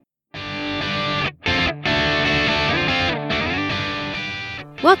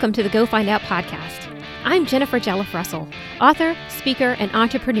Welcome to the Go Find Out podcast. I'm Jennifer Jelliff Russell, author, speaker, and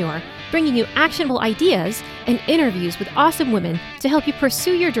entrepreneur, bringing you actionable ideas and interviews with awesome women to help you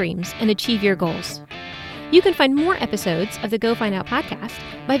pursue your dreams and achieve your goals. You can find more episodes of the Go Find Out podcast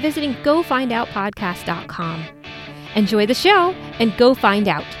by visiting gofindoutpodcast.com. Enjoy the show and go find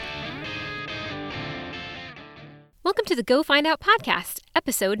out. Welcome to the Go Find Out podcast,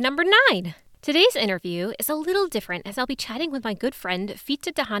 episode number 9. Today's interview is a little different as I'll be chatting with my good friend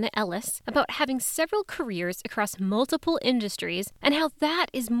Fitha Ellis about having several careers across multiple industries and how that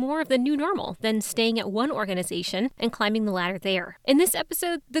is more of the new normal than staying at one organization and climbing the ladder there. In this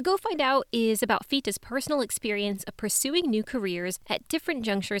episode, the Go Find Out is about Fitha's personal experience of pursuing new careers at different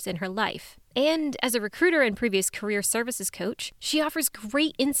junctures in her life. And as a recruiter and previous career services coach, she offers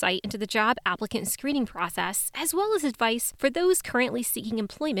great insight into the job applicant screening process, as well as advice for those currently seeking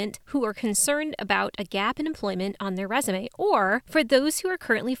employment who are concerned about a gap in employment on their resume, or for those who are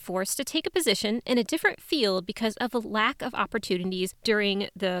currently forced to take a position in a different field because of a lack of opportunities during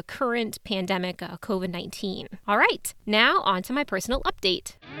the current pandemic, COVID-19. All right, now on to my personal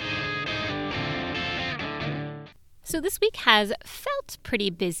update. So this week has felt pretty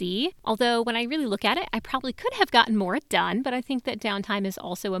busy, although when I really look at it, I probably could have gotten more done, but I think that downtime is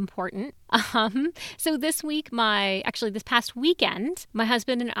also important. So this week, this past weekend, my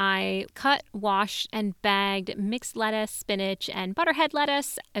husband and I cut, washed, and bagged mixed lettuce, spinach, and butterhead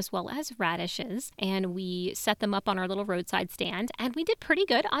lettuce, as well as radishes, and we set them up on our little roadside stand, and we did pretty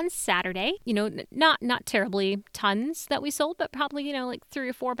good on Saturday. Not terribly tons that we sold, but probably, like 3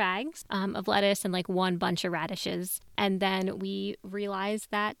 or 4 bags of lettuce and like 1 bunch of radishes. And then we realized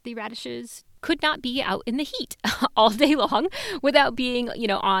that the radishes could not be out in the heat all day long without being,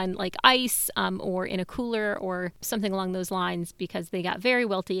 on like ice or in a cooler or something along those lines, because they got very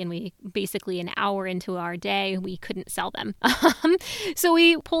wilty and we basically an hour into our day, we couldn't sell them. So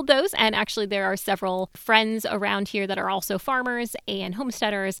we pulled those, and actually there are several friends around here that are also farmers and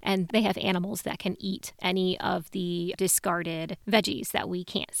homesteaders, and they have animals that can eat any of the discarded veggies that we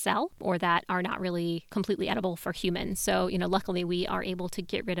can't sell or that are not really completely edible for humans. So, luckily we are able to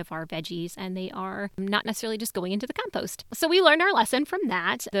get rid of our veggies, and they are not necessarily just going into the compost. So we learned our lesson from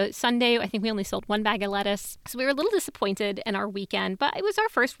that. The Sunday, I think we only sold 1 bag of lettuce. So we were a little disappointed in our weekend, but it was our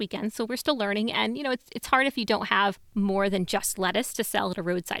first weekend, so we're still learning. And, it's hard if you don't have more than just lettuce to sell at a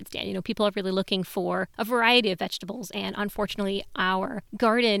roadside stand. People are really looking for a variety of vegetables. And unfortunately, our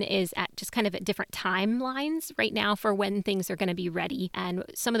garden is at just kind of at different timelines right now for when things are going to be ready. And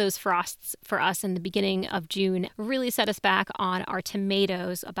some of those frosts for us in the beginning of June really set us back on our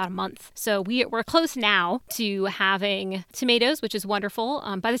tomatoes about a month. So we're close now to having tomatoes, which is wonderful.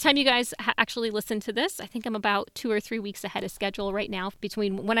 By the time you guys actually listen to this, I think I'm about 2 or 3 weeks ahead of schedule right now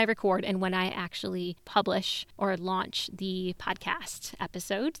between when I record and when I actually publish or launch the podcast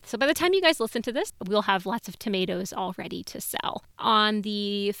episode. So by the time you guys listen to this, we'll have lots of tomatoes all ready to sell. On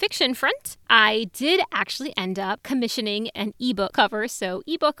the fiction front, I did actually end up commissioning an ebook cover, so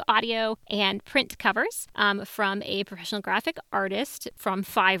ebook, audio, and print covers from a professional graphic artist from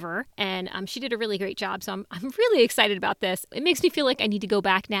Fiverr, and she did a really great job, so I'm really excited about this. It makes me feel like I need to go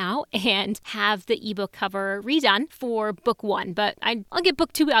back now and have the ebook cover redone for book 1, but I'll get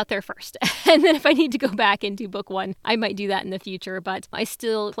book 2 out there first, and then if I need to go back and do book 1, I might do that in the future, but I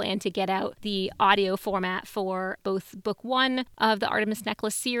still plan to get out the audio format for both book 1 of the Artemis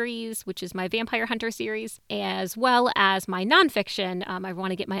Necklace series, which is my Vampire Hunter series, as well as my nonfiction. I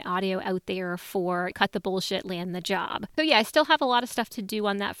want to get my audio out there for Cut the Bullshit, Land the Job. So yeah, I still have a lot of stuff to do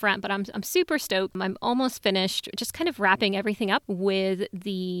on that front, but I'm super stoked. I'm almost finished, just kind of wrapping everything up with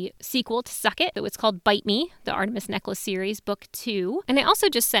the sequel to Suck It. It's called Bite Me, the Artemis Necklace series, book 2. And I also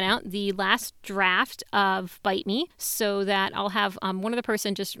just sent out the last draft of Bite Me so that I'll have one other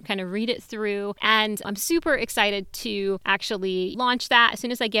person just kind of read it through. And I'm super excited to actually launch that. As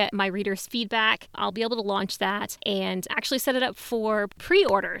soon as I get my readers' feedback, I'll be able to launch that and actually set it up for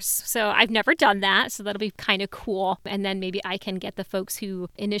pre-orders. So I've never done that, so that'll be kind of cool. And then maybe I can get the folks who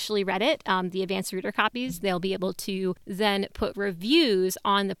initially read it, the advanced reader copies, they'll be able to then put reviews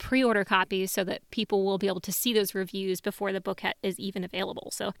on the pre-order copies so that people will be able to see those reviews before the book is even available.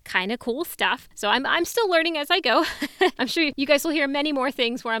 So kind of cool stuff. So I'm still learning as I go. I'm sure you guys will hear many more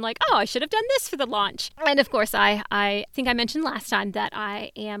things where I'm like, oh, I should have done this for the launch. And of course, I think I mentioned last time that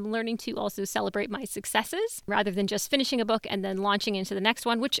I am learning to also celebrate my successes rather than just finishing a book and then launching into the next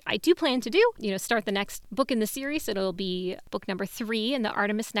one, which I do plan to do, start the next book in the series. It'll be book number 3 in the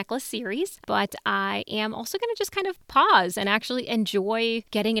Artemis Necklace series. series, but I am also going to just kind of pause and actually enjoy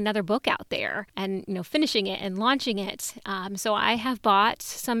getting another book out there and, finishing it and launching it. So I have bought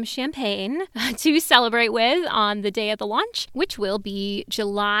some champagne to celebrate with on the day of the launch, which will be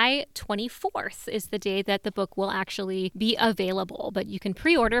July 24th is the day that the book will actually be available. But you can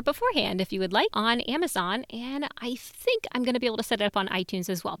pre-order beforehand if you would like on Amazon, and I think I'm going to be able to set it up on iTunes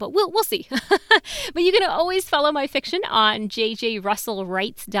as well, but we'll see. But you can always follow my fiction on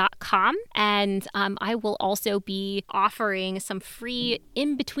jjrussellwrites.com, and I will also be offering some free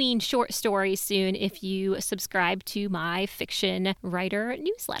in-between short stories soon if you subscribe to my fiction writer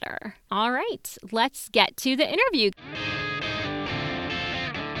newsletter. All right, let's get to the interview.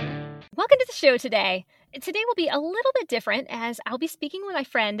 Welcome to the show today. Today will be a little bit different as I'll be speaking with my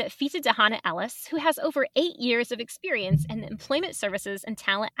friend Fitha Ellis, who has over 8 years of experience in the employment services and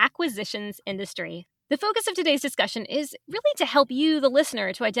talent acquisitions industry. The focus of today's discussion is really to help you, the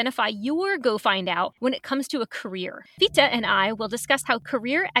listener, to identify your go find out when it comes to a career. Fitha and I will discuss how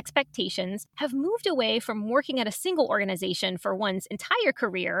career expectations have moved away from working at a single organization for one's entire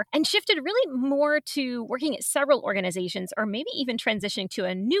career and shifted really more to working at several organizations or maybe even transitioning to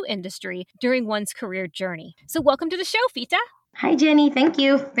a new industry during one's career journey. So welcome to the show, Fitha. Hi, Jenny. Thank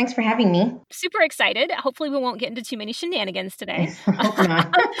you. Thanks for having me. Super excited. Hopefully we won't get into too many shenanigans today. I hope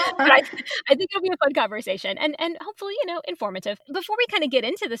not. But I think it'll be a fun conversation and hopefully, informative. Before we kind of get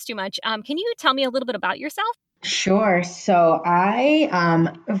into this too much, can you tell me a little bit about yourself? Sure. So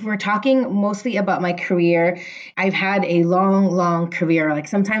if we're talking mostly about my career, I've had a long career. Like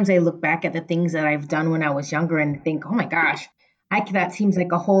sometimes I look back at the things that I've done when I was younger and think, oh my gosh, that seems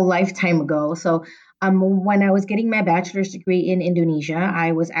like a whole lifetime ago. So when I was getting my bachelor's degree in Indonesia,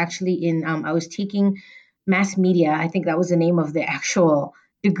 I was actually I was taking mass media. I think that was the name of the actual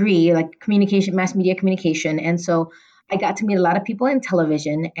degree, like mass media communication. And so I got to meet a lot of people in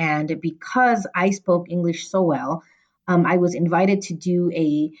television. And because I spoke English so well, I was invited to do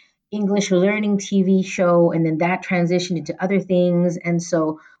a English learning TV show. And then that transitioned into other things. And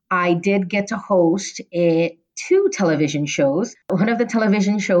so I did get to host two television shows. One of the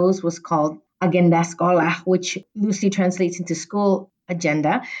television shows was called Agenda Sekolah, which loosely translates into school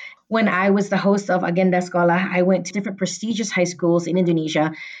agenda. When I was the host of Agenda Sekolah, I went to different prestigious high schools in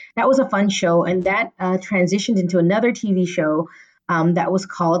Indonesia. That was a fun show, and that transitioned into another TV show that was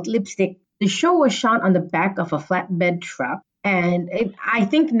called Lipstick. The show was shot on the back of a flatbed truck. And I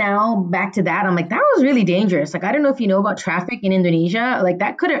think now back to that, I'm like, that was really dangerous. Like, I don't know if you know about traffic in Indonesia. Like,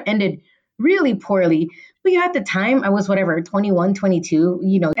 that could have ended really poorly. But at the time, I was 21,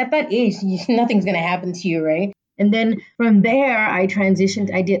 22. At that age, nothing's going to happen to you, right? And then from there, I transitioned.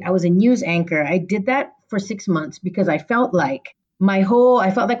 I was a news anchor. I did that for 6 months because I felt like when I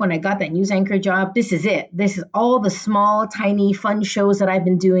got that news anchor job, this is it. This is all the small, tiny, fun shows that I've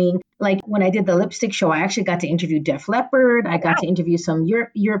been doing. Like when I did the lipstick show, I actually got to interview Def Leppard. I got to interview some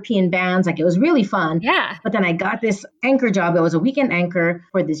European bands. Like it was really fun. Yeah. But then I got this anchor job. I was a weekend anchor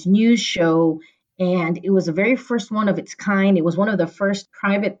for this news show. And it was the very first one of its kind. It was one of the first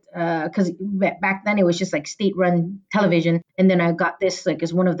private, because back then it was just like state-run television. And then I got this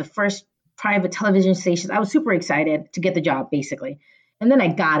as one of the first private television stations. I was super excited to get the job, basically. And then I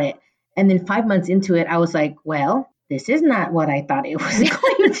got it. And then 5 months into it, I was like, well, this is not what I thought it was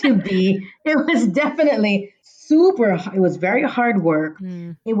going to be. It was definitely it was very hard work.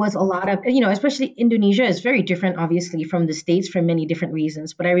 It was a lot of, especially Indonesia is very different, obviously, from the States for many different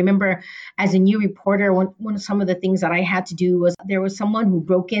reasons. But I remember as a new reporter, one of some of the things that I had to do was there was someone who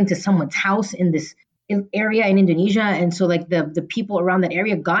broke into someone's house in this area in Indonesia. And so the people around that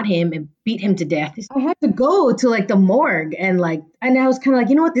area got him and beat him to death. I had to go to the morgue and I was kind of like,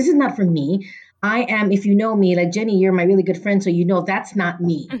 you know what, this is not for me. I am, if you know me, like Jenny, you're my really good friend. So, that's not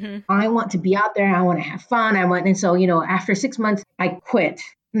me. Mm-hmm. I want to be out there. I want to have fun. And so, after 6 months, I quit.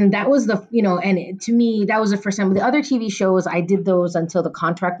 And that was to me, that was the first time. The other TV shows, I did those until the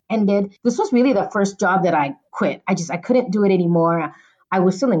contract ended. This was really the first job that I quit. I couldn't do it anymore. I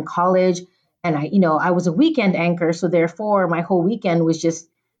was still in college and I was a weekend anchor. So therefore my whole weekend was just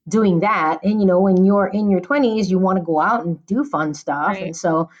doing that. And, when you're in your 20s, you want to go out and do fun stuff. Right. And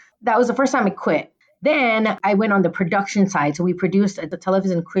so that was the first time I quit. Then I went on the production side. So we produced the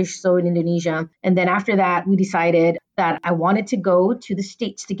television quiz show in Indonesia. And then after that, we decided that I wanted to go to the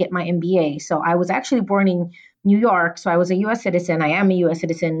States to get my MBA. So I was actually born in New York. So I was a U.S. citizen. I am a U.S.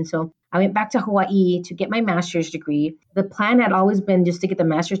 citizen. So I went back to Hawaii to get my master's degree. The plan had always been just to get the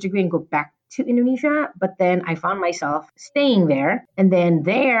master's degree and go back to Indonesia, but then I found myself staying there. And then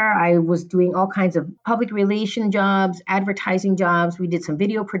there I was doing all kinds of public relation jobs, advertising jobs. We did some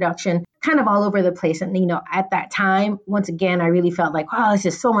video production, kind of all over the place. And, at that time, once again, I really felt like, wow, this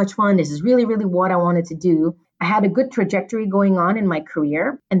is so much fun. This is really, really what I wanted to do. I had a good trajectory going on in my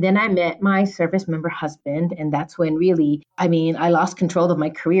career. And then I met my service member husband. And that's when really, I lost control of my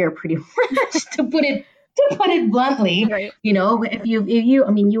career pretty much, to put it bluntly. Right.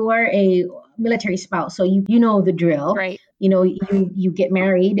 You are a military spouse, so you know the drill. Right. You get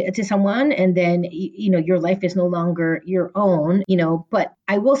married to someone, and then your life is no longer your own. But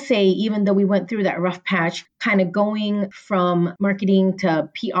I will say, even though we went through that rough patch, kind of going from marketing to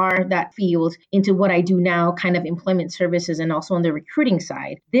PR, that field, into what I do now, kind of employment services, and also on the recruiting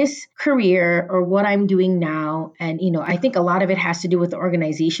side, this career, or what I'm doing now, and I think a lot of it has to do with the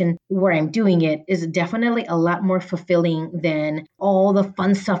organization where I'm doing it, is definitely a lot more fulfilling than all the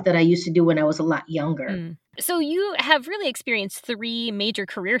fun stuff that I used to do when I was a lot younger. So you have really experienced 3 major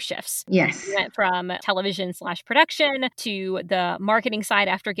career shifts. Yes. You went from television/production to the marketing side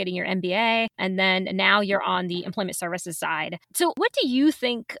after getting your MBA, and then now you're on the employment services side. So what do you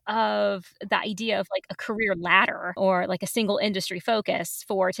think of the idea of like a career ladder, or like a single industry focus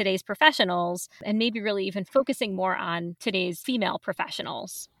for today's professionals, and maybe really even focusing more on today's female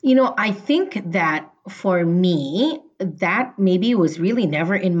professionals? I think that for me, that maybe was really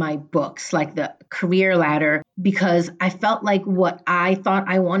never in my books, like the career ladder, because I felt like what I thought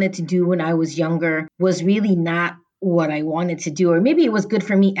I wanted to do when I was younger was really not what I wanted to do, or maybe it was good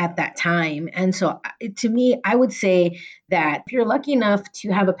for me at that time. And so to me, I would say that if you're lucky enough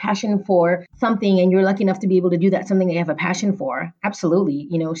to have a passion for something, and you're lucky enough to be able to do that something that you have a passion for, absolutely,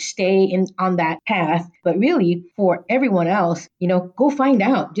 stay on that path. But really, for everyone else, go find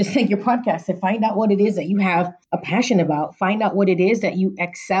out, just like your podcast, and find out what it is that you have a passion about. Find out what it is that you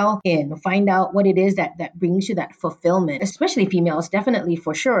excel in. Find out what it is that brings you that fulfillment, especially females, definitely,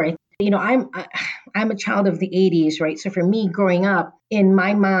 for sure. I'm a child of the 80s, right? So for me, growing up, in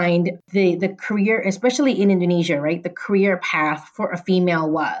my mind, the career, especially in Indonesia, right, the career path for a female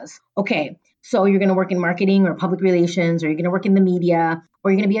was, okay, so you're going to work in marketing or public relations, or you're going to work in the media,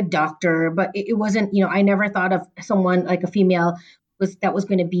 or you're going to be a doctor. But it wasn't, I never thought of someone like a female was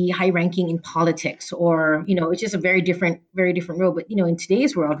going to be high ranking in politics, or it's just a very different role. But in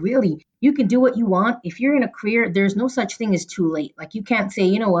today's world, really, you can do what you want. If you're in a career, there's no such thing as too late. Like, you can't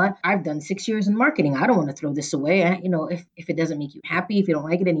say, what, I've done 6 years in marketing, I don't want to throw this away. If it doesn't make you happy, if you don't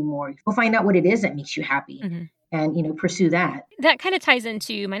like it anymore, go find out what it is that makes you happy. And pursue that. That kind of ties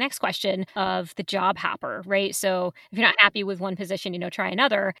into my next question of the job hopper, right? So if you're not happy with one position, try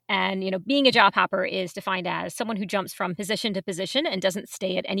another. And, being a job hopper is defined as someone who jumps from position to position and doesn't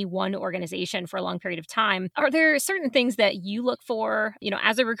stay at any one organization for a long period of time. Are there certain things that you look for,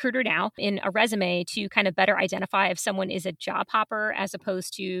 as a recruiter now, in a resume to kind of better identify if someone is a job hopper as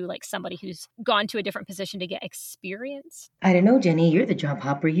opposed to like somebody who's gone to a different position to get experience? I don't know, Jenny, you're the job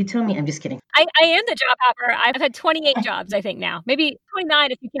hopper. You tell me. I'm just kidding. I am the job hopper. I've had 28 jobs, I think now. Maybe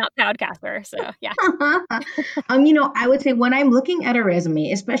 29 if you count podcaster. So, yeah. I would say when I'm looking at a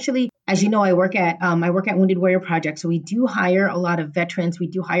resume, especially, as you know, I work at Wounded Warrior Project. So we do hire a lot of veterans. We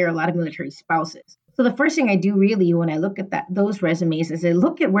do hire a lot of military spouses. So the first thing I do really when I look at those resumes is I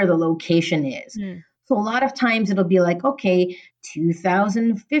look at where the location is. So a lot of times it'll be like, okay,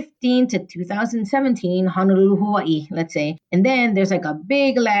 2015 to 2017, Honolulu, Hawaii, let's say. And then there's like a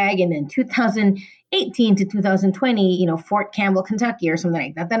big lag, and then 2018 to 2020, Fort Campbell, Kentucky, or something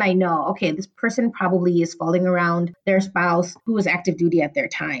like that. Then I know, okay, this person probably is falling around their spouse who was active duty at their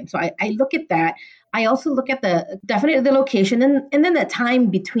time. So I look at that. I also look at definitely the location, and then the time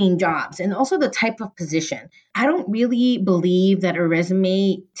between jobs, and also the type of position. I don't really believe that a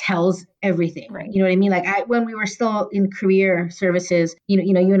resume tells everything. Right. You know what I mean? Like when we were still in career services, you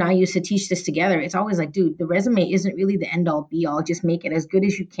and I used to teach this together. It's always like, dude, the resume isn't really the end all be all. Just make it as good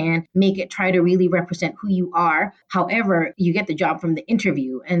as you can. Make it try to really represent who you are. However, you get the job from the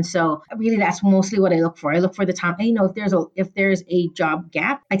interview. And so really that's mostly what I look for. I look for the time. And, if there's a job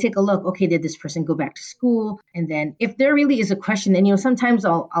gap, I take a look. Okay, did this person go back to school? And then if there really is a question, then, sometimes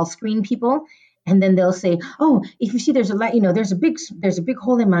I'll screen people. And then they'll say, oh, if you see there's a big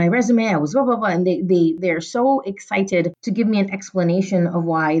hole in my resume, I was blah, blah, blah. And they're so excited to give me an explanation of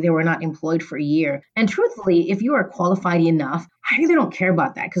why they were not employed for a year. And truthfully, if you are qualified enough, I really don't care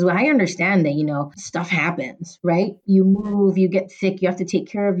about that because I understand that, stuff happens, right? You move, you get sick, you have to take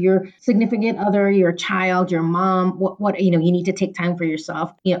care of your significant other, your child, your mom, you need to take time for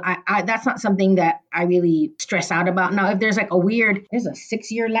yourself. That's not something that I really stress out about. Now, if there's like there's a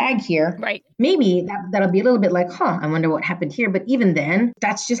 6-year lag here. Right. Maybe that'll be a little bit like, I wonder what happened here. But even then,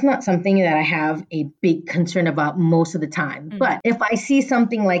 that's just not something that I have a big concern about most of the time. Mm-hmm. But if I see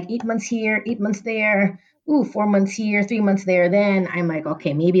something like 8 months here, 8 months there, 4 months here, 3 months there, then I'm like,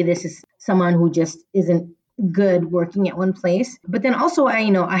 okay, maybe this is someone who just isn't good working at one place. But then also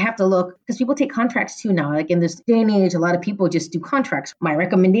I have to look because people take contracts too now. Like in this day and age, a lot of people just do contracts. My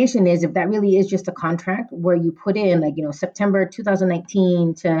recommendation is if that really is just a contract where you put in September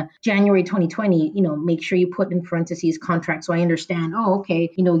 2019 to January 2020, make sure you put in parentheses contract. So I understand,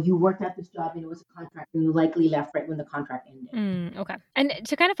 okay, you worked at this job and it was a contract and you likely left right when the contract ended. Okay. And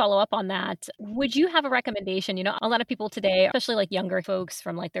to kind of follow up on that, would you have a recommendation? A lot of people today, especially like younger folks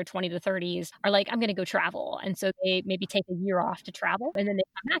from like their 20 to 30s are like, I'm going to go travel. And so they maybe take a year off to travel and then they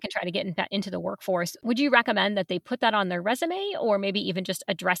come back and try to get into the workforce. Would you recommend that they put that on their resume or maybe even just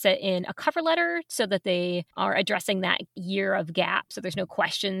address it in a cover letter so that they are addressing that year of gap so there's no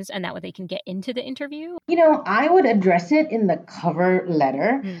questions and that way they can get into the interview? I would address it in the cover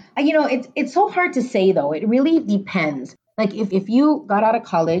letter. It's so hard to say though. It really depends. Like if you got out of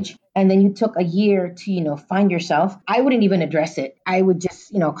college and then you took a year to, find yourself, I wouldn't even address it. I would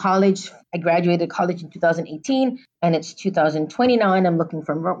just, college, I graduated college in 2018 and it's 2020 now and I'm looking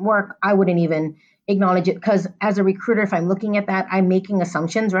for work. I wouldn't even acknowledge it because as a recruiter, if I'm looking at that, I'm making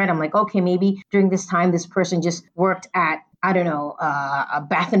assumptions, right? I'm like, okay, maybe during this time, this person just worked at I don't know, a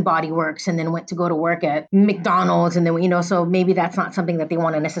Bath and Body Works and then went to go to work at McDonald's. And then, so maybe that's not something that they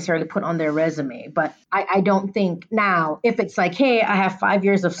want to necessarily put on their resume. But I don't think now if it's like, hey, I have 5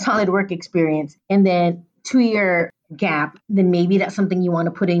 years of solid work experience and then 2-year gap, then maybe that's something you want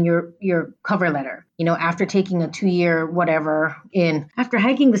to put in your cover letter. After taking a 2-year whatever after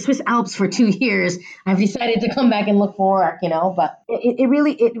hiking the Swiss Alps for 2 years, I've decided to come back and look for work, but it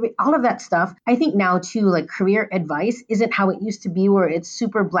really, all of that stuff, I think now too, like career advice isn't how it used to be where it's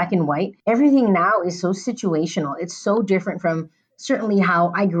super black and white. Everything now is so situational. It's so different from certainly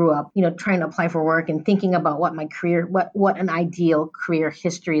how I grew up, trying to apply for work and thinking about what my career, what an ideal career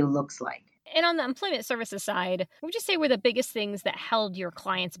history looks like. And on the employment services side, what would you say were the biggest things that held your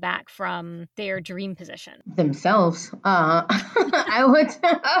clients back from their dream position? Themselves. I would.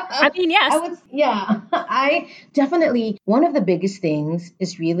 Yes. I definitely, one of the biggest things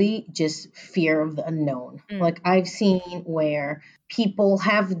is really just fear of the unknown. Like I've seen where people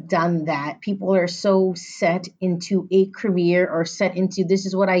have done that. People are so set into a career or set into this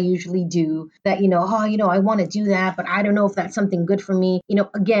is what I usually do that, I want to do that, but I don't know if that's something good for me.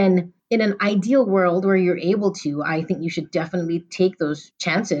 Again, in an ideal world where you're able to, I think you should definitely take those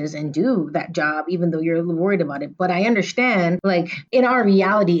chances and do that job, even though you're worried about it. But I understand, like in our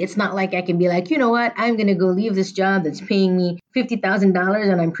reality, it's not like I can be like, you know what, I'm going to go leave this job that's paying me $50,000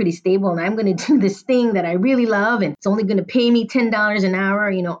 and I'm pretty stable and I'm going to do this thing that I really love and it's only going to pay me $10 an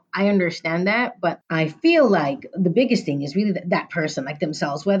hour. I understand that, but I feel like the biggest thing is really that person, like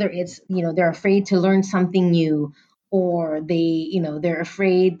themselves, whether it's, they're afraid to learn something new or they're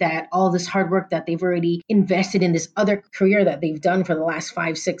afraid that all this hard work that they've already invested in this other career that they've done for the last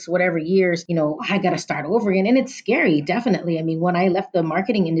 5, 6, whatever years, I got to start over again. And it's scary, definitely. I mean, when I left the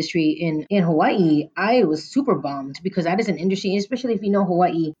marketing industry in Hawaii, I was super bummed because that is an industry, especially if you know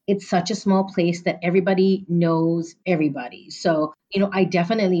Hawaii, it's such a small place that everybody knows everybody. So, I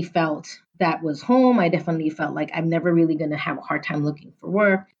definitely felt that was home. I definitely felt like I'm never really going to have a hard time looking for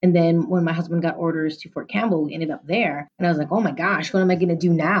work. And then when my husband got orders to Fort Campbell, we ended up there. And I was like, oh my gosh, what am I going to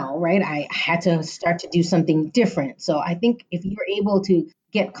do now? Right? I had to start to do something different. So I think if you're able to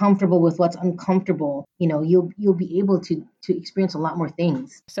get comfortable with what's uncomfortable, you'll be able to experience a lot more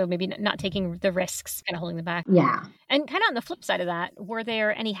things. So maybe not taking the risks, kind of holding them back. Yeah. And kind of on the flip side of that, were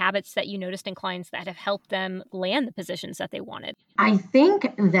there any habits that you noticed in clients that have helped them land the positions that they wanted? I think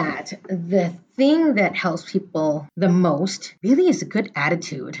that the thing that helps people the most really is a good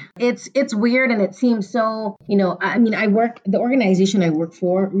attitude. It's weird and it seems so, the organization I work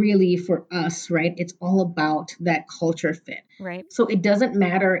for, really for us, right? It's all about that culture fit. Right. So it doesn't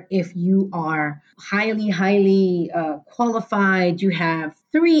matter if you are highly qualified, you have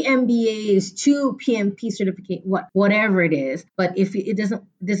 3 MBAs, 2 PMP certificate, whatever it is. But if it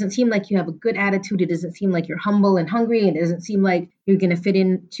doesn't seem like you have a good attitude, it doesn't seem like you're humble and hungry, it doesn't seem like you're going to fit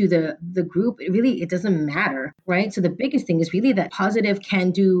into the group. It doesn't matter, right? So the biggest thing is really that positive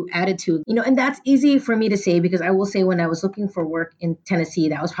can do attitude, and that's easy for me to say because I will say when I was looking for work in Tennessee,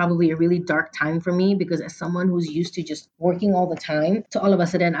 that was probably a really dark time for me because as someone who's used to just working all the time, to all of a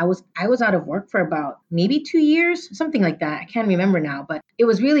sudden I was out of work for about maybe 2 years, something like that. I can't remember now, but it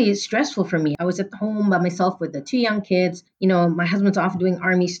was really stressful for me. I was at home by myself with the two young kids. My husband's off doing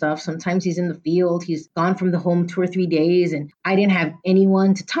army stuff. Sometimes he's in the field. He's gone from the home 2 or 3 days, and I didn't have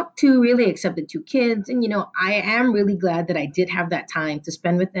anyone to talk to really except the two kids. And I am really glad that I did have that time to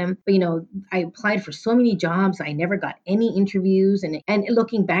spend with them. But I applied for so many jobs. I never got any interviews, and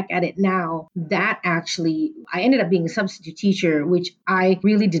looking back at it now, that actually I ended up being a substitute teacher, which I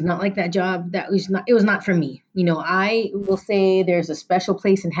really did not like that job. It was not for me. I will say there's a special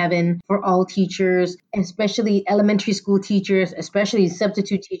place in heaven for all teachers, especially elementary school teachers, especially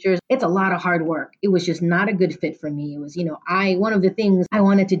substitute teachers. It's a lot of hard work. It was just not a good fit for me. It was, one of the things I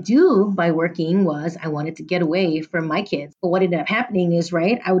wanted to do by working was I wanted to get away from my kids. But what ended up happening is,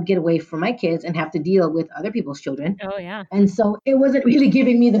 right, I would get away from my kids and have to deal with other people's children. Oh, yeah. And so it wasn't really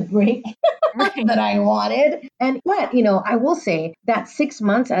giving me the break Right. that I wanted. But, I will say that 6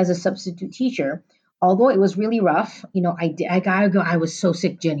 months as a substitute teacher, although it was really rough, I gotta go. I was so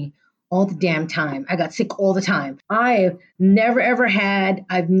sick, Jenny, all the damn time. I got sick all the time. I've never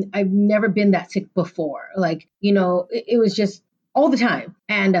been that sick before. Like, it was just all the time.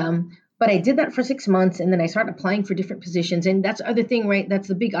 But I did that for 6 months and then I started applying for different positions. And that's the other thing, right? That's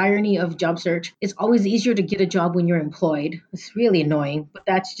the big irony of job search. It's always easier to get a job when you're employed. It's really annoying, but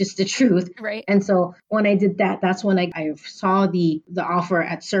that's just the truth. Right. And so when I did that, that's when I saw the offer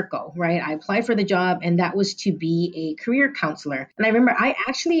at Serco, right? I applied for the job and that was to be a career counselor. And I remember I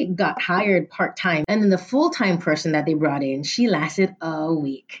actually got hired part-time. And then the full-time person that they brought in, she lasted a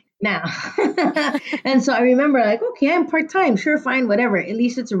week. Now, and so I remember like, okay, I'm part-time, sure, fine, whatever. At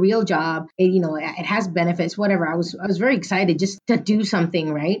least it's a real job. It has benefits, whatever. I was very excited just to do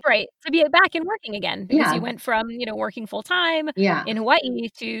something, right? Right. To be back and working again because Yeah. you went from, working full time Yeah. in Hawaii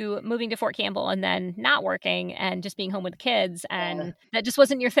to moving to Fort Campbell and then not working and just being home with the kids. And that just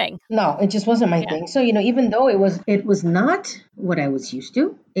wasn't your thing. No, it just wasn't my Yeah. thing. So, even though it was not what I was used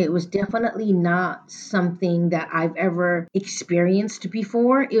to, it was definitely not something that I've ever experienced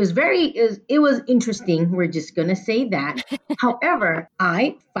before. It was interesting. We're just going to say that. However,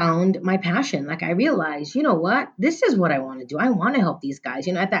 I found my passion. Like I realized, you know what? This is what I want to do. I want to help these guys.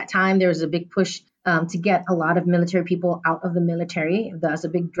 At that time, there was a big push to get a lot of military people out of the military. That's a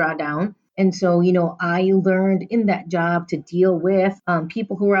big drawdown. And so, I learned in that job to deal with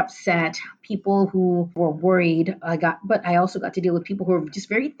people who were upset, people who were worried. But I also got to deal with people who were just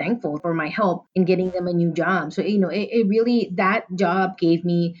very thankful for my help in getting them a new job. So, it really, that job gave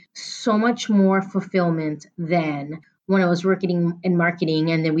me so much more fulfillment than when I was working in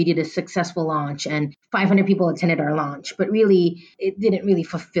marketing and then we did a successful launch and 500 people attended our launch, but really it didn't really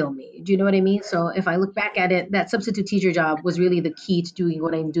fulfill me. Do you know what I mean? So if I look back at it, that substitute teacher job was really the key to doing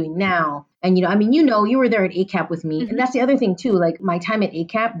what I'm doing now. And, you were there at ACAP with me. And that's the other thing too, like my time at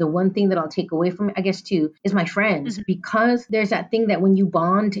ACAP, the one thing that I'll take away from it, I guess too, is my friends, because there's that thing that when you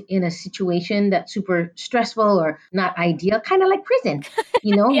bond in a situation that's super stressful or not ideal, kind of like prison,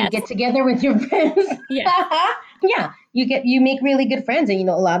 Yes. you get together with your friends. Yes. Yeah, you make really good friends. And,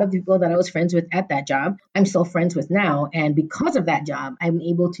 a lot of the people that I was friends with at that job, I'm still friends with now. And because of that job, I'm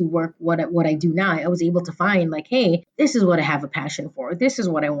able to work what I do now. I was able to find like, hey, this is what I have a passion for. This is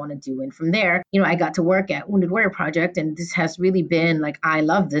what I want to do. And from there, I got to work at Wounded Warrior Project. And this has really been like, I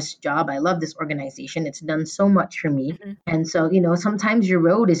love this job. I love this organization. It's done so much for me. And so, sometimes your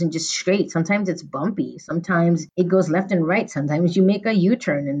road isn't just straight. Sometimes it's bumpy. Sometimes it goes left and right. Sometimes you make a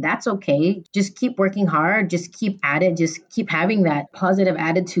U-turn and that's okay. Just keep working hard. Just keep at it. Just keep having that positive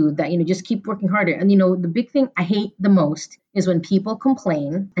attitude that, just keep working harder. And, the big thing I hate the most is when people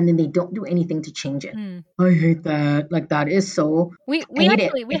complain and then they don't do anything to change it. I hate that. Like that is so. We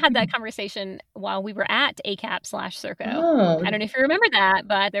had that conversation while we were at ACAP/Serco. Oh. I don't know if you remember that,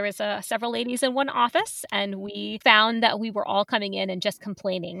 but there was several ladies in one office, and we found that we were all coming in and just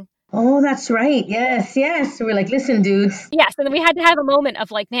complaining. Oh, that's right. Yes. We're like, listen, dudes. Yes, and then we had to have a moment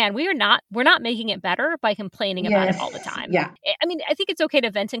of like, man, we're not making it better by complaining about it all the time. Yeah. I mean, I think it's okay to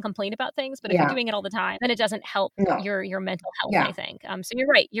vent and complain about things, but if you're doing it all the time, then it doesn't help your mental health, I think. So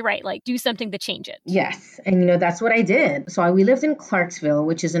you're right. Like do something to change it. Yes. And that's what I did. So we lived in Clarksville,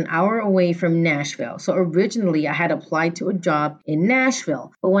 which is an hour away from Nashville. So originally I had applied to a job in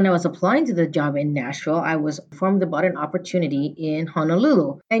Nashville. But when I was applying to the job in Nashville, I was informed about an opportunity in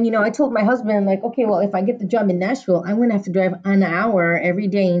Honolulu. And I told my husband, like, okay, well, if I get the job in Nashville, I'm going to have to drive an hour every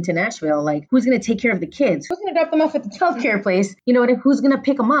day into Nashville. Like, who's going to take care of the kids? Who's going to drop them off at the childcare place? Who's going to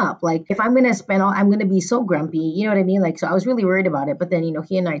pick them up? Like, if I'm going to I'm going to be so grumpy. You know what I mean? Like, so I was really worried about it. But then,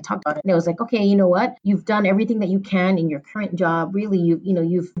 he and I talked about it, and it was like, okay, you know what? You've done everything that you can in your current job. Really,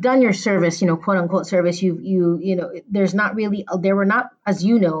 you've done your service, quote unquote service. There's not really, there were not, as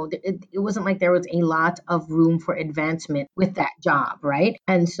it wasn't like there was a lot of room for advancement with that job, right?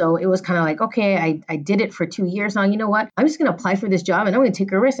 And so it was kind of like, okay, I did it for 2 years now. You know what? I'm just going to apply for this job, and I'm going to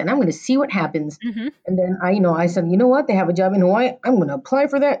take a risk, and I'm going to see what happens. Mm-hmm. And then I said, you know what? They have a job in Hawaii. I'm going to apply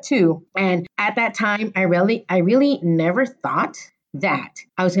for that too. And at that time, I really never thought that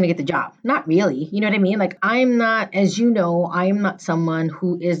I was going to get the job. Not really. You know what I mean? Like, I'm not, as you know, I am not someone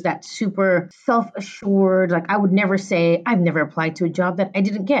who is that super self-assured. Like, I would never say I've never applied to a job that I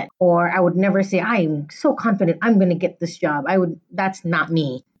didn't get, or I would never say I'm so confident I'm going to get this job. That's not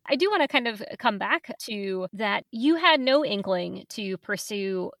me. I do want to kind of come back to that. You had no inkling to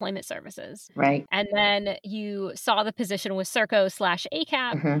pursue employment services. Right. And then you saw the position with Serco/ACAP.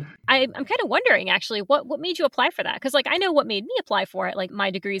 Mm-hmm. I'm kind of wondering, actually, what made you apply for that? Because, like, I know what made me apply for it. Like, my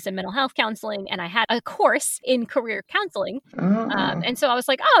degree's in mental health counseling, and I had a course in career counseling. And so I was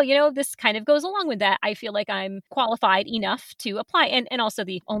like, this kind of goes along with that. I feel like I'm qualified enough to apply. And also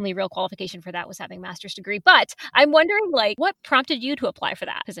the only real qualification for that was having a master's degree. But I'm wondering, like, what prompted you to apply for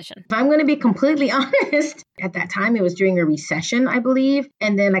that position? If I'm going to be completely honest, at that time, it was during a recession, I believe.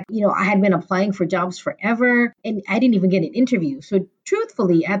 And then, I had been applying for jobs forever, and I didn't even get an interview. So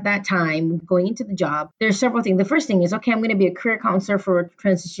truthfully, at that time, going into the job, there's several things. The first thing is, okay, I'm going to be a career counselor for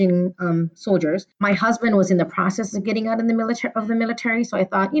transitioning soldiers. My husband was in the process of getting out in the military. So I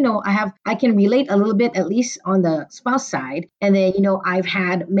thought, I can relate a little bit, at least on the spouse side. And then, I've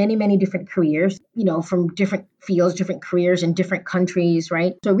had many, many different careers, from different fields, different careers in different countries,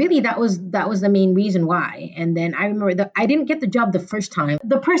 right? So really that was the main reason why. And then I remember that I didn't get the job the first time.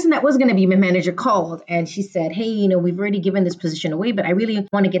 The person that was going to be my manager called, and she said, hey, we've already given this position away, but I really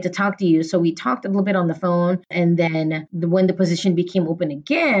want to get to talk to you. So we talked a little bit on the phone. And then when the position became open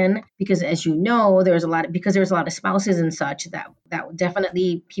again, because as you know, there was a lot of spouses and such, that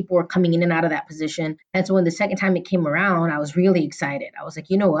definitely people were coming in and out of that position. And so when the second time it came around, I was really excited. I was like,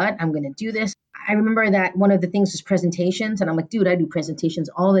 you know what? I'm going to do this. I remember that one of the things was presentations, and I'm like, dude, I do presentations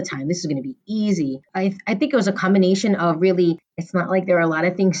all the time. This is going to be easy. I think it was a combination of really, it's not like there are a lot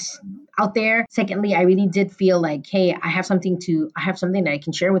of things out there. Secondly, I really did feel like, hey, I have something that I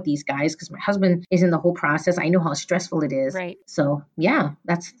can share with these guys, because my husband is in the whole process. I know how stressful it is. Right. So yeah,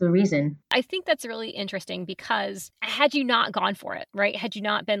 that's the reason. I think that's really interesting, because had you not gone for it, right? Had you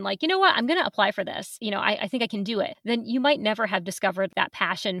not been like, you know what, I'm going to apply for this. I think I can do it. Then you might never have discovered that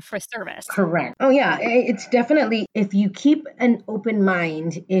passion for service. Correct. Oh yeah, it's definitely, if you keep an open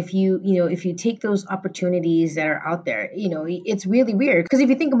mind, if you take those opportunities that are out there, it's really weird, because if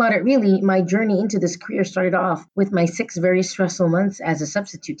you think about it, really, my journey into this career started off with my 6 very stressful months as a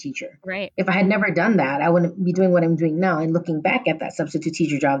substitute teacher. Right. If I had never done that, I wouldn't be doing what I'm doing now. And looking back at that substitute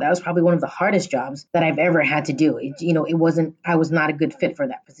teacher job, that was probably one of the hardest jobs that I've ever had to do. I was not a good fit for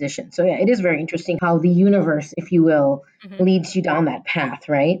that position. So yeah, it is very interesting how the universe, if you will, leads you down that path,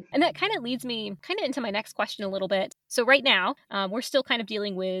 right? And that kind of leads me into my next question a little bit. So right now, we're still kind of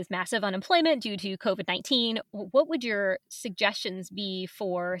dealing with massive unemployment due to COVID-19. What would your suggestions be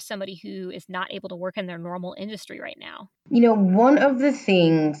for somebody who is not able to work in their normal industry right now? One of the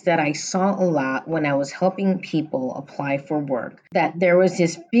things that I saw a lot when I was helping people apply for work, that there was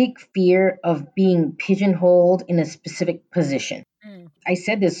this big fear of being pigeonholed in a specific position. I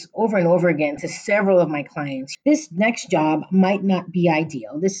said this over and over again to several of my clients. This next job might not be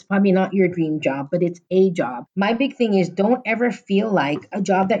ideal. This is probably not your dream job, but it's a job. My big thing is, don't ever feel like a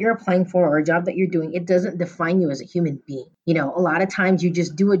job that you're applying for or a job that you're doing, it doesn't define you as a human being. A lot of times you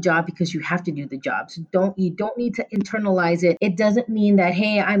just do a job because you have to do the job. So you don't need to internalize it. It doesn't mean that,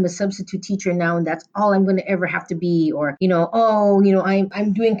 hey, I'm a substitute teacher now and that's all I'm going to ever have to be, or,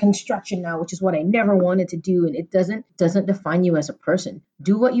 I'm doing construction now, which is what I never wanted to do. And it doesn't define you as a person.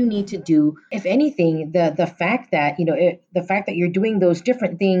 Do what you need to do. If anything, the fact that you're doing those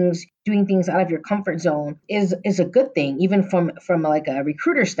different things, doing things out of your comfort zone is a good thing, even from like a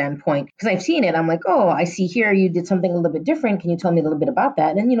recruiter standpoint. Because I've seen it. I'm like, oh, I see here you did something a little bit different. Can you tell me a little bit about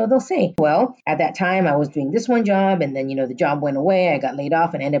that? And they'll say, well, at that time I was doing this one job, and then the job went away. I got laid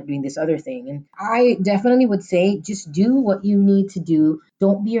off and ended up doing this other thing. And I definitely would say, just do what you need to do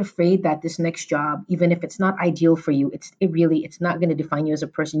don't be afraid that this next job, even if it's not ideal for you, it's not going to define you as a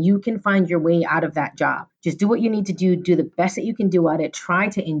person. You can find your way out of that job. Just do what you need to do the best that you can do at it. Try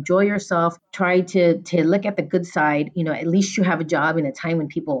to enjoy yourself. Try to look at the good side. At least you have a job in a time when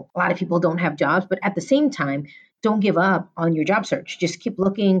a lot of people don't have jobs, but at the same time, don't give up on your job search. Just keep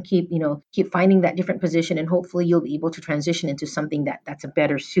looking, keep finding that different position, and hopefully you'll be able to transition into something that's a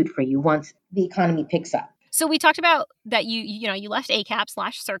better suit for you once the economy picks up. So we talked about that you left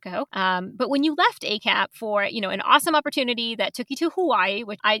ACAP/Serco, but when you left ACAP for an awesome opportunity that took you to Hawaii,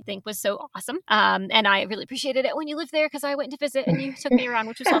 which I think was so awesome, and I really appreciated it when you lived there because I went to visit and you took me around,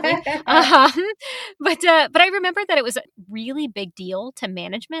 which was lovely. But I remember that it was a really big deal to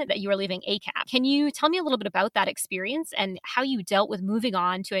management that you were leaving ACAP. Can you tell me a little bit about that experience and how you dealt with moving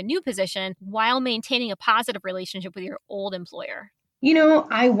on to a new position while maintaining a positive relationship with your old employer?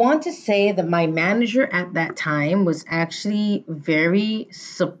 I want to say that my manager at that time was actually very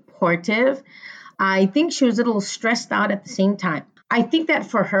supportive. I think she was a little stressed out at the same time. I think that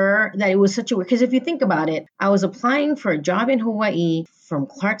for her, that it was such a weird, because if you think about it, I was applying for a job in Hawaii from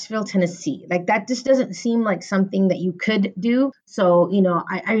Clarksville, Tennessee. Like that just doesn't seem like something that you could do. So,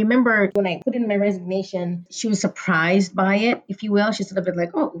 I remember when I put in my resignation, she was surprised by it, if you will. She's sort of been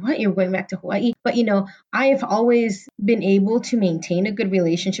like, oh, what? You're going back to Hawaii? But, I've always been able to maintain a good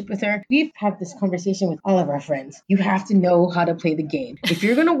relationship with her. We've had this conversation with all of our friends. You have to know how to play the game. If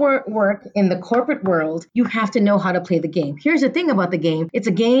you're going to work in the corporate world, you have to know how to play the game. Here's the thing about the game. It's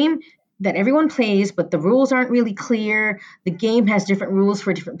a game that everyone plays, but the rules aren't really clear. The game has different rules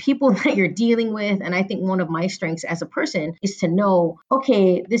for different people that you're dealing with. And I think one of my strengths as a person is to know,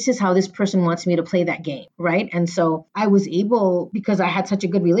 okay, this is how this person wants me to play that game, right? And so I was able, because I had such a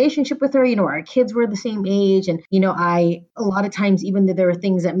good relationship with her, our kids were the same age. And, a lot of times, even though there were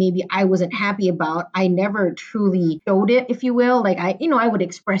things that maybe I wasn't happy about, I never truly showed it, if you will. Like I would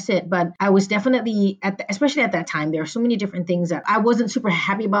express it, but I was definitely, especially at that time, there were so many different things that I wasn't super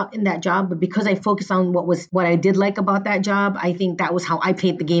happy about in that job. But because I focused on what I did like about that job, I think that was how I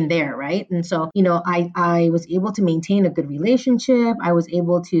played the game there, right? And so, I was able to maintain a good relationship. I was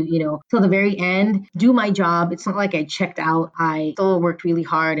able to, till the very end, do my job. It's not like I checked out. I still worked really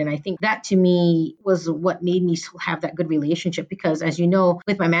hard. And I think that to me was what made me still have that good relationship, because as you know,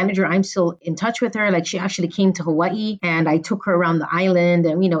 with my manager, I'm still in touch with her. Like she actually came to Hawaii and I took her around the island,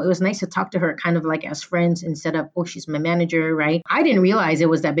 and, it was nice to talk to her kind of like as friends instead of, oh, she's my manager, right? I didn't realize it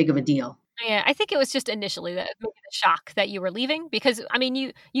was that big of a deal. Yeah, I think it was just initially maybe the shock that you were leaving because, I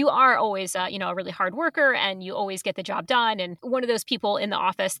mean, you are always, a really hard worker and you always get the job done. And one of those people in the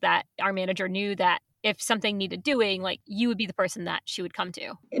office that our manager knew that if something needed doing, like you would be the person that she would come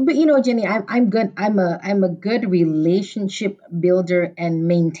to. But Jenny, I'm good. I'm a good relationship builder and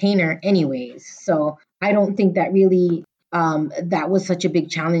maintainer, anyways. So I don't think that really that was such a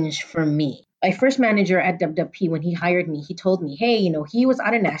big challenge for me. My first manager at WWP, when he hired me, he told me, hey, he was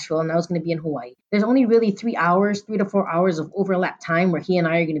out of Nashville and I was going to be in Hawaii. There's only really 3 to 4 hours of overlap time where he and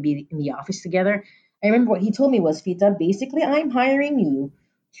I are going to be in the office together. I remember what he told me was, Fitha, basically, I'm hiring you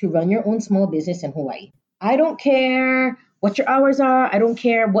to run your own small business in Hawaii. I don't care what your hours are. I don't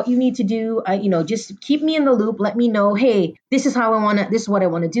care what you need to do. Just keep me in the loop. Let me know, hey, this is what I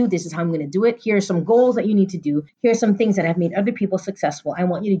want to do. This is how I'm going to do it. Here are some goals that you need to do. Here are some things that have made other people successful. I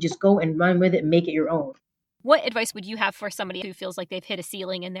want you to just go and run with it and make it your own. What advice would you have for somebody who feels like they've hit a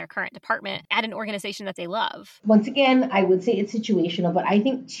ceiling in their current department at an organization that they love? Once again, I would say it's situational, but I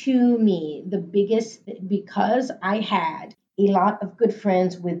think to me, the biggest, because I had a lot of good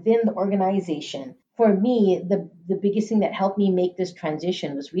friends within the organization, for me, the biggest thing that helped me make this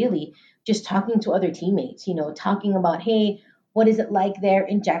transition was really just talking to other teammates, talking about, hey, what is it like there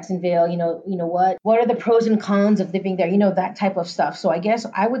in Jacksonville? What are the pros and cons of living there? That type of stuff. So I guess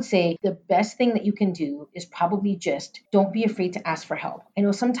I would say the best thing that you can do is probably just don't be afraid to ask for help. I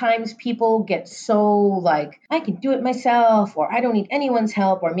know sometimes people get so like, I can do it myself, or I don't need anyone's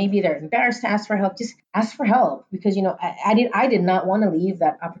help, or maybe they're embarrassed to ask for help. Just ask for help, because I did not want to leave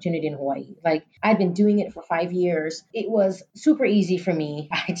that opportunity in Hawaii. Like I'd been doing it for 5 years. It was super easy for me.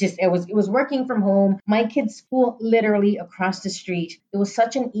 It was working from home. My kids' school literally across the street. It was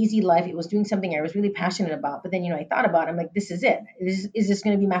such an easy life. It was doing something I was really passionate about. But then, I thought about it. I'm like, this is it. Is this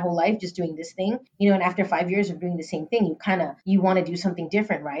going to be my whole life just doing this thing? And after 5 years of doing the same thing, you want to do something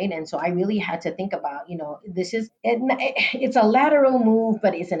different, right? And so I really had to think about, it's a lateral move,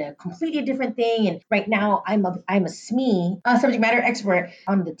 but it's in a completely different thing. And right now I'm a SME, a subject matter expert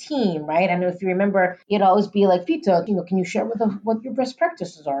on the team, right? I know if you remember, it'd always be like, Fitha, can you share with us what your best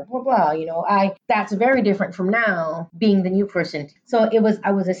practices are? Blah, blah, that's very different from now being the new person. So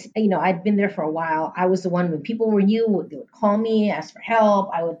I'd been there for a while. I was the one when people were new, they would call me, ask for help.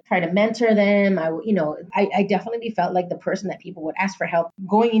 I would try to mentor them. I definitely felt like the person that people would ask for help.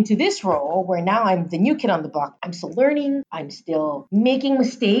 Going into this role where now I'm the new kid on the block, I'm still learning. I'm still making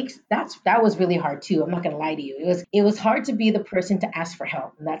mistakes. That was really hard too. I'm not going to lie to you. It was hard to be the person to ask for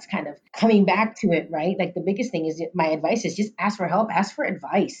help. And that's kind of coming back to it, right? Like the biggest thing is my advice is just ask for help, ask for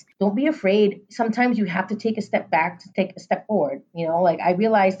advice. Don't be afraid. Sometimes you have to take a step back to take a step forward. Like I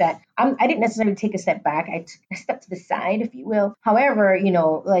realized that I didn't necessarily take a step back. I took a step to the side, if you will. However,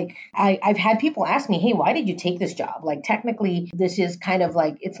 like I've had people ask me, hey, why did you take this job? Like technically this is kind of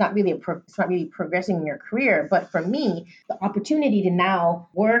like, it's not really progressing in your career. But for me, the opportunity to now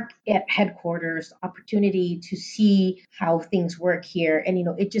work at headquarters, opportunity to see how things work here. And,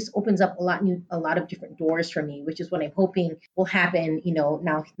 it just opens up a lot of different doors for me, which is what I'm hoping will happen,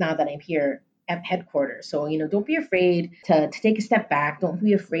 now that I'm here at headquarters. So, don't be afraid to take a step back. Don't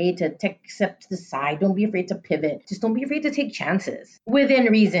be afraid to take a step to the side. Don't be afraid to pivot. Just don't be afraid to take chances within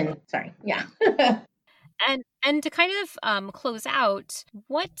reason. Sorry. Yeah. And to kind of close out,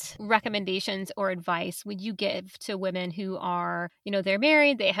 what recommendations or advice would you give to women who are, they're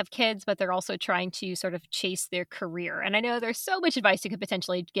married, they have kids, but they're also trying to sort of chase their career? And I know there's so much advice you could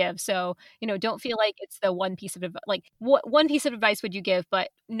potentially give. So, don't feel like it's the one piece of advice. Like, what one piece of advice would you give, but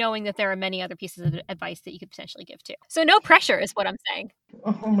knowing that there are many other pieces of advice that you could potentially give too. So no pressure is what I'm saying.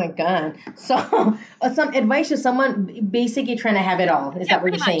 Oh my God. So some advice to someone basically trying to have it all. Is that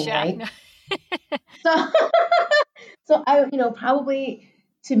what you're saying, right? So, so probably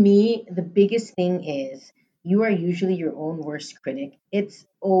to me, the biggest thing is you are usually your own worst critic. It's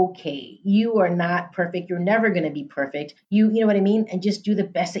okay. You are not perfect. You're never going to be perfect. You know what I mean? And just do the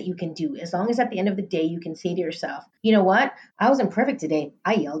best that you can do. As long as at the end of the day, you can say to yourself, you know what? I wasn't perfect today.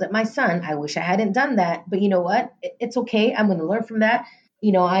 I yelled at my son. I wish I hadn't done that. But you know what? It's okay. I'm going to learn from that.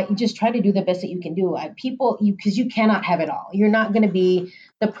 I just try to do the best that you can do. Because you cannot have it all. You're not going to be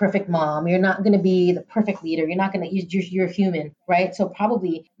the perfect mom. You're not going to be the perfect leader. You're not going to. You're human, right? So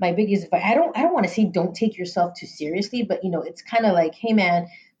probably my biggest advice. I don't want to say don't take yourself too seriously, but it's kind of like, hey man,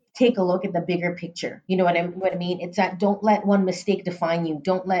 take a look at the bigger picture. You know what I mean? It's that don't let one mistake define you.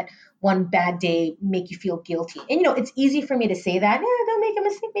 Don't let one bad day make you feel guilty. And it's easy for me to say that. Yeah, don't make a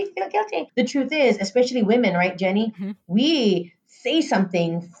mistake, make you feel guilty. The truth is, especially women, right, Jenny? Mm-hmm. We say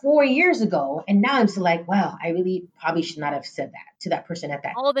something 4 years ago, and now I'm still like, wow, I really probably should not have said that to that person at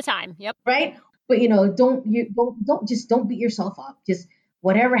that all the time. Yep. Right. But don't beat yourself up. Just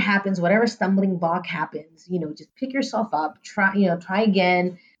whatever happens, whatever stumbling block happens, just pick yourself up, try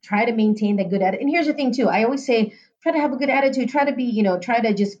again, try to maintain that good attitude. And here's the thing too. I always say, try to have a good attitude, try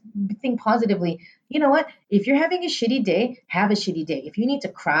to just think positively. You know what? If you're having a shitty day, have a shitty day. If you need to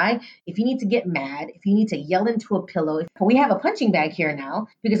cry, if you need to get mad, if you need to yell into a pillow, we have a punching bag here now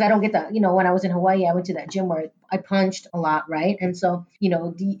because I don't get that. When I was in Hawaii, I went to that gym where I punched a lot, right? And so,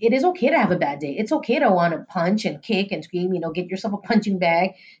 it is okay to have a bad day. It's okay to want to punch and kick and scream, get yourself a punching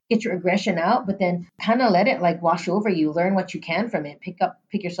bag, get your aggression out, but then kind of let it like wash over you, learn what you can from it, pick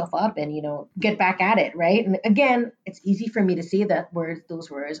yourself up and, get back at it, right? And again, it's easy for me to say those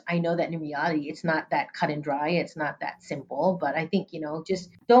words. I know that in reality, it's not that cut and dry. It's not that simple, but I think, just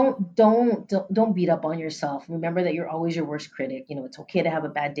don't beat up on yourself. Remember that you're always your worst critic. It's okay to have a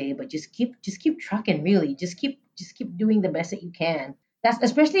bad day, but just keep trucking, really. Just keep doing the best that you can. That's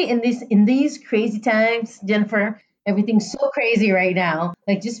especially in these crazy times, Jennifer. Everything's so crazy right now.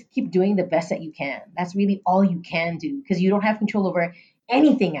 Like, just keep doing the best that you can. That's really all you can do because you don't have control over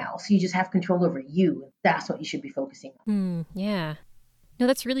anything else. You just have control over you. That's what you should be focusing on. Yeah. No,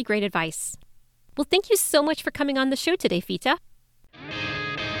 that's really great advice. Well, thank you so much for coming on the show today, Fitha.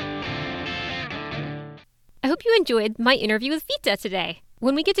 I hope you enjoyed my interview with Fitha today.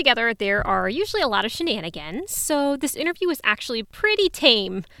 When we get together, there are usually a lot of shenanigans, so this interview was actually pretty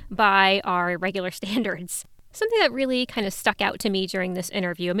tame by our regular standards. Something that really kind of stuck out to me during this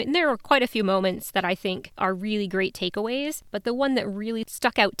interview, I mean, there were quite a few moments that I think are really great takeaways, but the one that really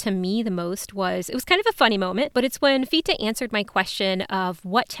stuck out to me the most was, it was kind of a funny moment, but it's when Fitha answered my question of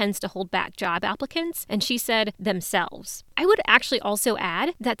what tends to hold back job applicants, and she said themselves. I would actually also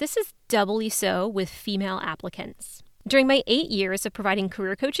add that this is doubly so with female applicants. During my 8 years of providing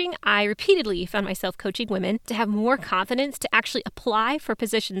career coaching, I repeatedly found myself coaching women to have more confidence to actually apply for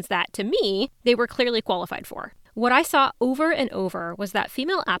positions that, to me, they were clearly qualified for. What I saw over and over was that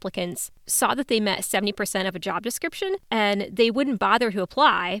female applicants saw that they met 70% of a job description, and they wouldn't bother to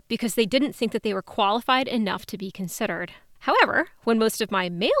apply because they didn't think that they were qualified enough to be considered. However, when most of my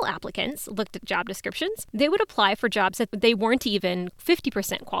male applicants looked at job descriptions, they would apply for jobs that they weren't even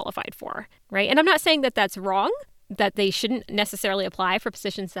 50% qualified for, right? And I'm not saying that that's wrong. that they shouldn't necessarily apply for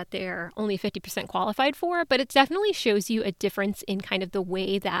positions that they're only 50% qualified for, but it definitely shows you a difference in kind of the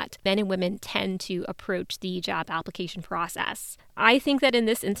way that men and women tend to approach the job application process. I think that in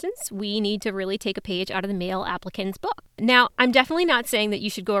this instance, we need to really take a page out of the male applicant's book. Now, I'm definitely not saying that you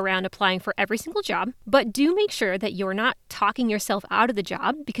should go around applying for every single job, but do make sure that you're not talking yourself out of the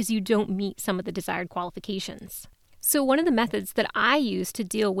job because you don't meet some of the desired qualifications. So one of the methods that I use to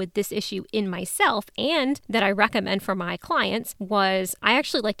deal with this issue in myself and that I recommend for my clients was I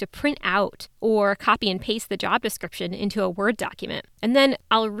actually like to print out or copy and paste the job description into a Word document. And then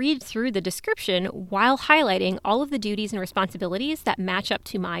I'll read through the description while highlighting all of the duties and responsibilities that match up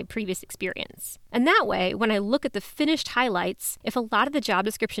to my previous experience. And that way, when I look at the finished highlights, if a lot of the job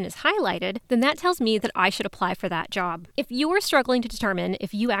description is highlighted, then that tells me that I should apply for that job. If you're struggling to determine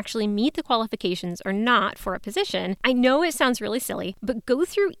if you actually meet the qualifications or not for a position, I know it sounds really silly, but go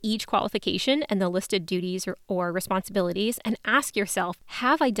through each qualification and the listed duties or responsibilities and ask yourself,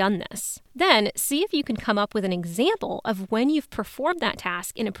 have I done this? Then see if you can come up with an example of when you've performed that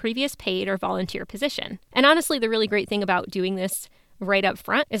task in a previous paid or volunteer position. And honestly, the really great thing about doing this right up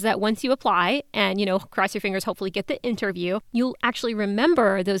front is that once you apply and, cross your fingers, hopefully get the interview, you'll actually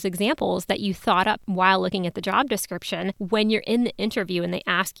remember those examples that you thought up while looking at the job description when you're in the interview and they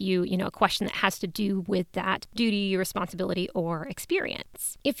ask you, a question that has to do with that duty, responsibility, or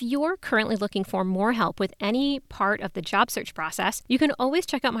experience. If you're currently looking for more help with any part of the job search process, you can always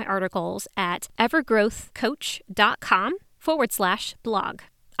check out my articles at evergrowthcoach.com/blog.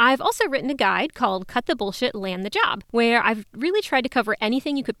 I've also written a guide called Cut the Bullshit, Land the Job, where I've really tried to cover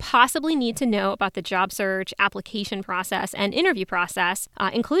anything you could possibly need to know about the job search, application process, and interview process,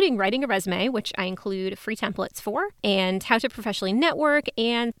 including writing a resume, which I include free templates for, and how to professionally network,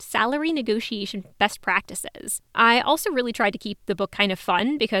 and salary negotiation best practices. I also really tried to keep the book kind of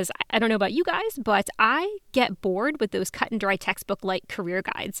fun because I don't know about you guys, but I get bored with those cut and dry textbook-like career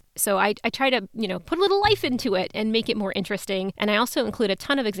guides. So I try to, put a little life into it and make it more interesting. And I also include a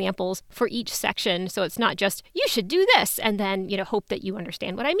ton of examples for each section. So it's not just, you should do this, and then, hope that you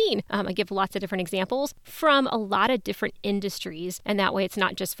understand what I mean. I give lots of different examples from a lot of different industries. And that way it's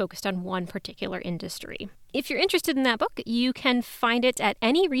not just focused on one particular industry. If you're interested in that book, you can find it at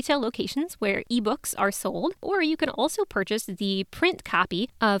any retail locations where ebooks are sold, or you can also purchase the print copy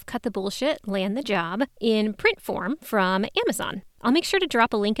of Cut the Bullshit, Land the Job in print form from Amazon. I'll make sure to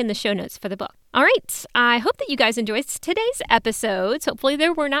drop a link in the show notes for the book. All right, I hope that you guys enjoyed today's episodes. Hopefully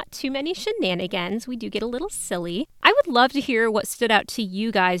there were not too many shenanigans. We do get a little silly. I would love to hear what stood out to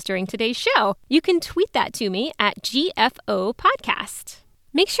you guys during today's show. You can tweet that to me at GFO Podcast.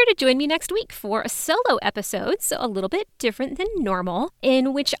 Make sure to join me next week for a solo episode, so a little bit different than normal,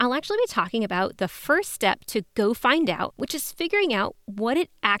 in which I'll actually be talking about the first step to go find out, which is figuring out what it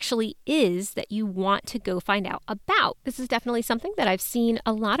actually is that you want to go find out about. This is definitely something that I've seen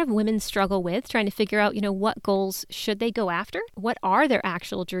a lot of women struggle with, trying to figure out, what goals should they go after? What are their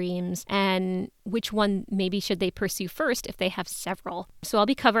actual dreams? And which one maybe should they pursue first if they have several? So I'll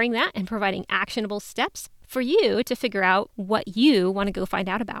be covering that and providing actionable steps for you to figure out what you want to go find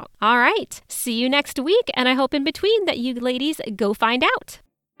out about. All right, see you next week, and I hope in between that you ladies go find out.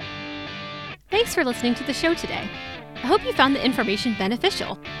 Thanks for listening to the show today. I hope you found the information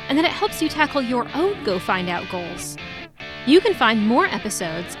beneficial and that it helps you tackle your own go find out goals. You can find more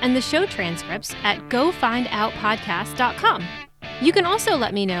episodes and the show transcripts at gofindoutpodcast.com. You can also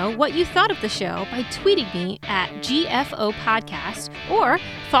let me know what you thought of the show by tweeting me at GFO Podcast or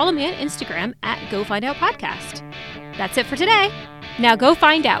follow me on Instagram at GoFindOutPodcast. That's it for today. Now go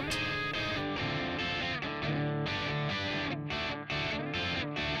find out.